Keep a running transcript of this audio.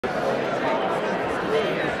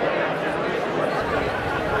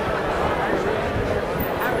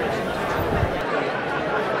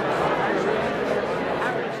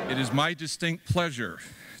is my distinct pleasure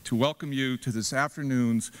to welcome you to this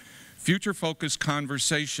afternoon's future-focused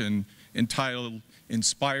conversation entitled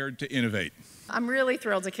Inspired to Innovate. I'm really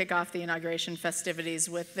thrilled to kick off the inauguration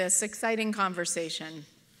festivities with this exciting conversation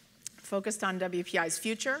focused on WPI's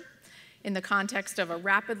future in the context of a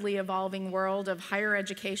rapidly evolving world of higher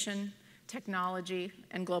education, technology,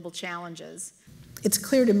 and global challenges. It's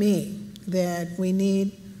clear to me that we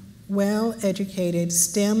need well-educated,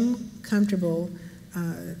 STEM-comfortable,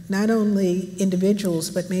 not only individuals,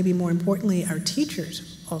 but maybe more importantly, our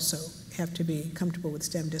teachers also have to be comfortable with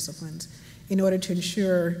STEM disciplines in order to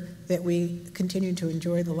ensure that we continue to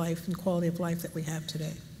enjoy the life and quality of life that we have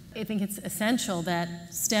today. I think it's essential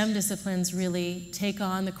that STEM disciplines really take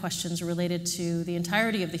on the questions related to the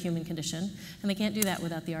entirety of the human condition, and they can't do that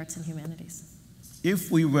without the arts and humanities.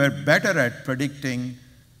 If we were better at predicting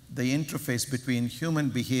the interface between human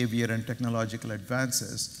behavior and technological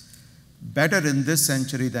advances, better in this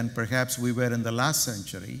century than perhaps we were in the last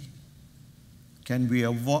century, can we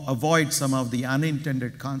avoid some of the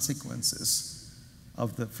unintended consequences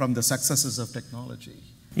from the successes of technology?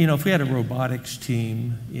 You know, if we had a robotics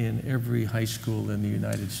team in every high school in the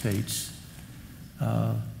United States,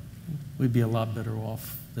 we'd be a lot better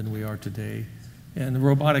off than we are today. And the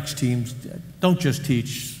robotics teams don't just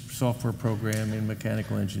teach software programming,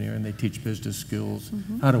 mechanical engineering, they teach business skills,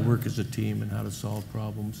 how to work as a team and how to solve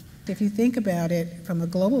problems. If you think about it from a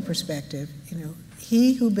global perspective, you know,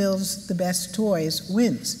 he who builds the best toys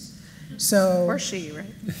wins. So, Or she, right?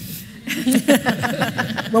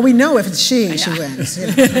 well, we know if it's she wins. You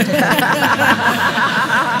know.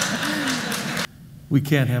 We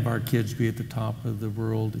can't have our kids be at the top of the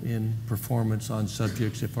world in performance on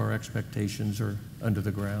subjects if our expectations are under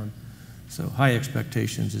the ground. So high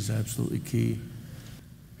expectations is absolutely key.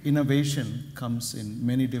 Innovation comes in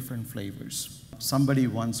many different flavors. Somebody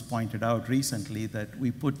once pointed out recently that we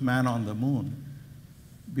put man on the moon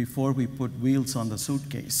before we put wheels on the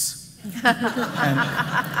suitcase.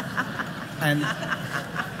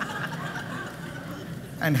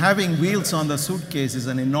 And having wheels on the suitcase is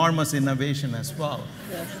an enormous innovation as well.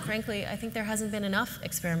 Yeah. Frankly, I think there hasn't been enough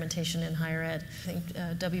experimentation in higher ed. I think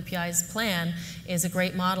WPI's plan is a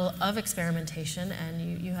great model of experimentation,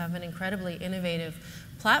 and you have an incredibly innovative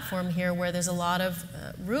platform here where there's a lot of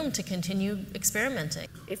room to continue experimenting.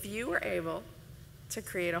 If you were able to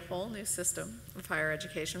create a whole new system of higher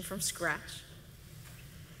education from scratch,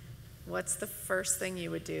 what's the first thing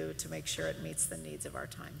you would do to make sure it meets the needs of our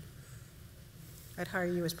time? I'd hire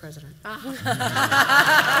you as president. Sorry,